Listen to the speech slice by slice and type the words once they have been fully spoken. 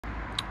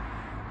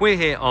We're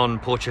here on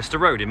Porchester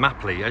Road in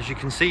Mapley. As you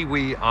can see,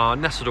 we are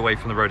nestled away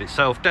from the road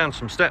itself, down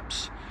some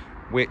steps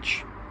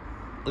which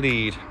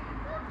lead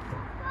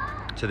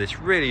to this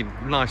really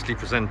nicely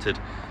presented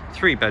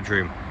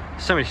 3-bedroom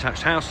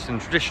semi-detached house in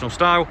traditional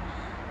style.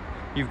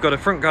 You've got a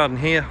front garden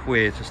here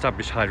with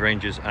established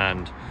hydrangeas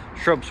and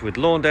shrubs with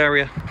lawned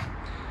area.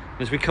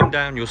 As we come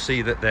down, you'll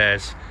see that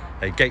there's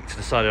a gate to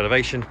the side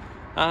elevation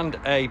and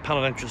a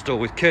panelled entrance door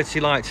with courtesy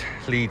light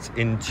leads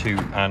into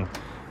an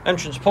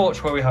entrance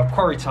porch where we have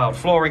quarry tiled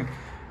flooring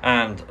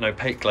and an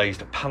opaque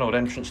glazed panelled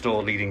entrance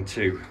door leading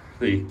to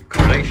the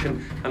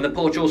accommodation. And the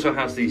porch also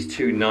has these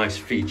 2 nice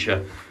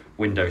feature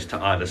windows to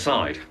either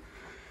side.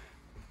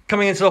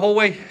 Coming into the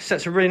hallway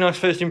sets a really nice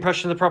first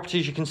impression of the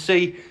property. As you can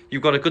see,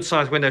 you've got a good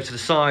sized window to the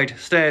side,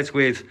 stairs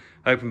with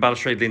open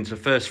balustrade leading to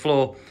the first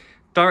floor.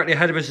 Directly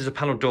ahead of us is a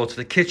panelled door to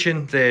the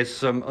kitchen. There's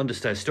some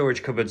understairs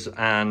storage cupboards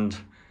and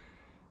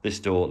this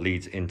door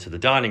leads into the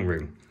dining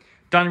room.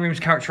 Dining room is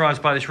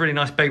characterised by this really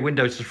nice bay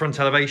window to the front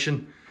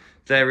elevation.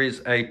 There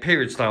is a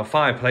period style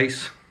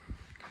fireplace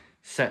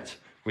set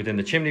within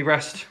the chimney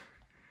rest.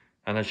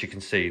 And as you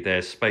can see,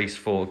 there's space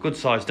for a good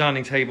sized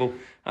dining table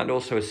and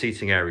also a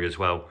seating area as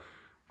well.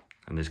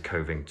 And there's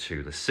coving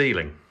to the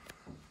ceiling.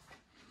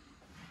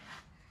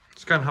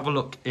 Let's go and have a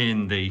look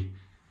in the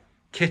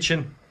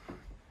kitchen.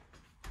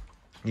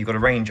 You've got a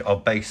range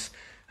of base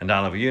and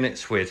down level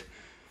units with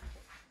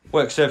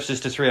work surfaces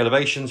to 3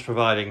 elevations,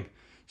 providing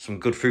some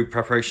good food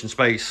preparation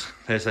space.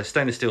 There's a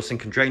stainless steel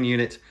sink and drain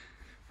unit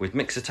with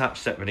mixer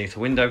taps set beneath a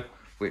window,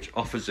 which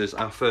offers us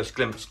our first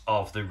glimpse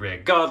of the rear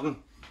garden.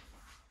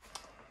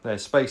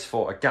 There's space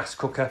for a gas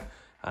cooker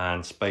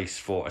and space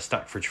for a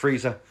stacked fridge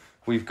freezer.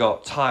 We've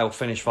got tile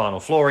finished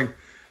vinyl flooring,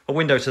 a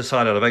window to the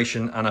side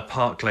elevation and a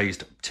part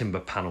glazed timber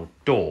panel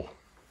door.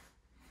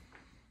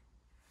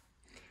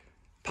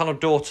 Panel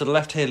door to the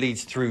left here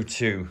leads through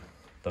to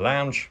the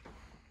lounge.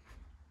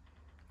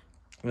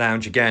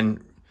 Lounge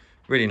again,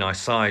 really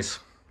nice size.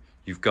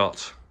 You've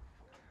got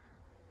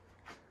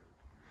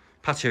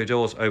patio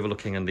doors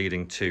overlooking and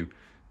leading to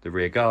the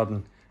rear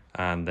garden,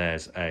 and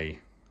there's a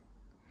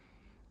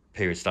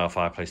period style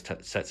fireplace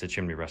set to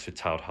chimney rest with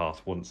tiled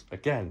hearth once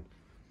again.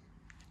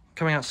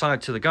 Coming outside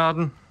to the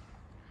garden,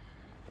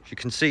 as you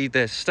can see,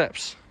 there's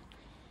steps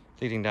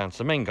leading down to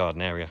the main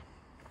garden area,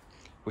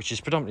 which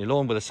is predominantly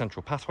lawn with a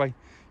central pathway.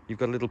 You've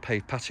got a little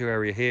paved patio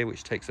area here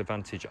which takes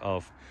advantage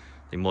of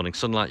the morning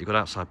sunlight. You've got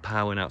outside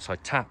power and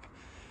outside tap.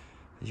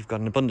 You've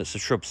got an abundance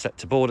of shrubs set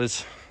to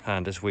borders,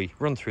 and as we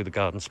run through the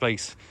garden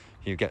space,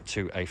 you get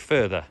to a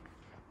further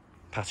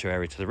patio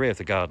area to the rear of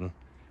the garden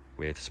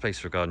with space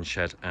for a garden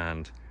shed,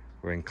 and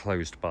we're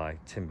enclosed by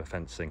timber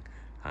fencing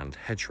and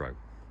hedgerow.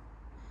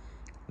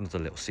 Another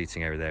little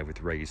seating area there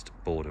with raised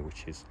border,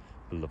 which is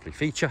a lovely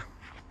feature.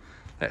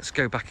 Let's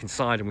go back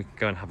inside and we can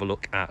go and have a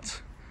look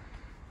at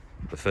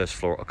the first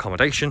floor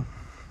accommodation.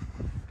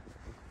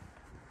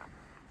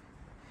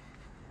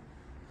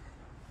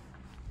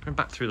 Going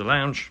back through the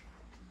lounge.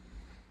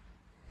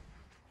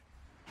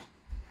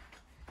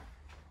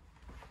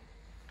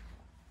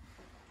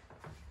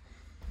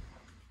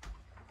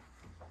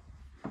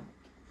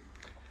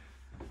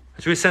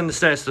 As we ascend the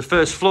stairs to the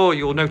first floor,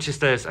 you'll notice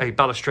there's a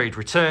balustrade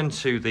return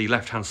to the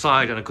left-hand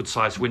side and a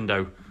good-sized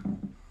window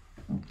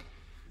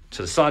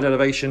to the side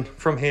elevation.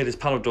 From here, there's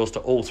panel doors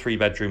to all 3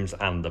 bedrooms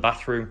and the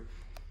bathroom.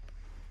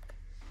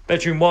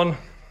 Bedroom 1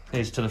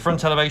 is to the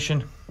front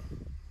elevation.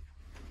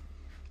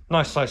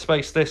 Nice size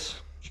space this.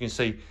 As you can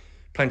see,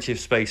 plenty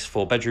of space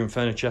for bedroom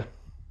furniture.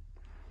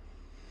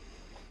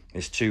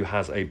 This too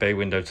has a bay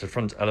window to the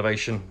front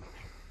elevation.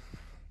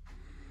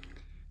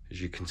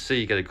 As you can see,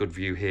 you get a good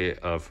view here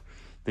of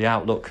the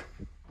outlook.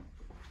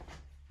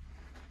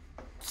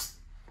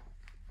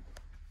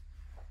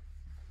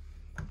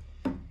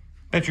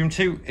 Bedroom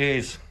 2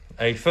 is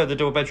a further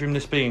door bedroom,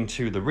 this being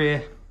to the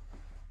rear.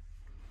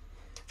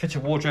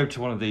 Fitted wardrobe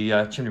to one of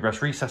the chimney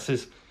breast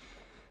recesses.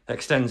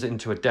 Extends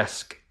into a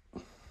desk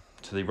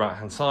to the right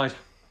hand side.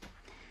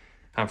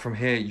 And from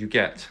here you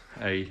get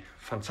a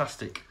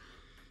fantastic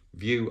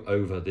view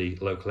over the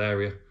local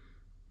area,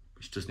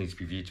 which does need to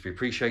be viewed to be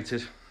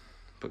appreciated.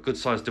 But good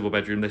sized double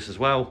bedroom this as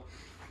well.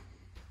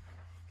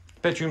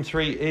 Bedroom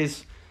 3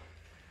 is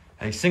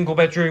a single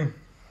bedroom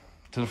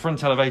to the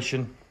front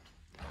elevation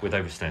with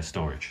overstairs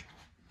storage.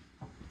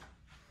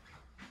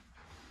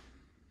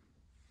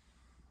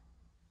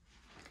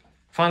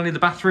 Finally, the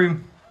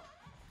bathroom.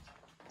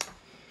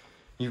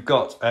 You've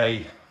got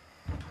a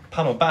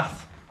panel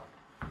bath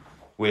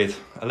with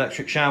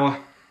electric shower,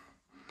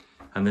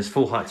 and there's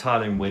full height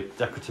tiling with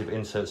decorative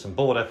inserts and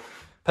border,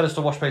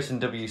 pedestal wash basin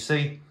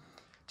WC,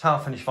 tile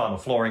finished vinyl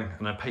flooring,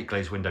 and an opaque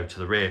glazed window to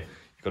the rear.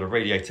 You've got a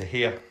radiator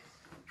here,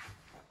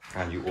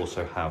 and you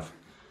also have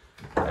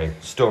a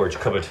storage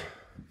cupboard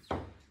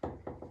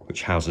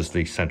which houses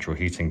the central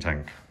heating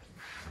tank.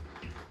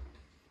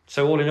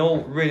 So all in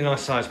all, really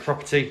nice sized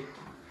property.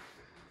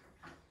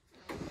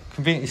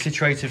 Conveniently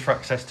situated for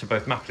access to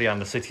both Mapley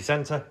and the city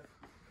centre.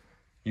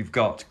 You've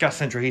got gas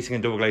central heating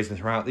and double glazing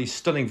throughout. These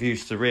stunning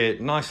views to the rear,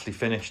 nicely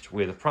finished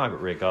with a private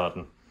rear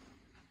garden.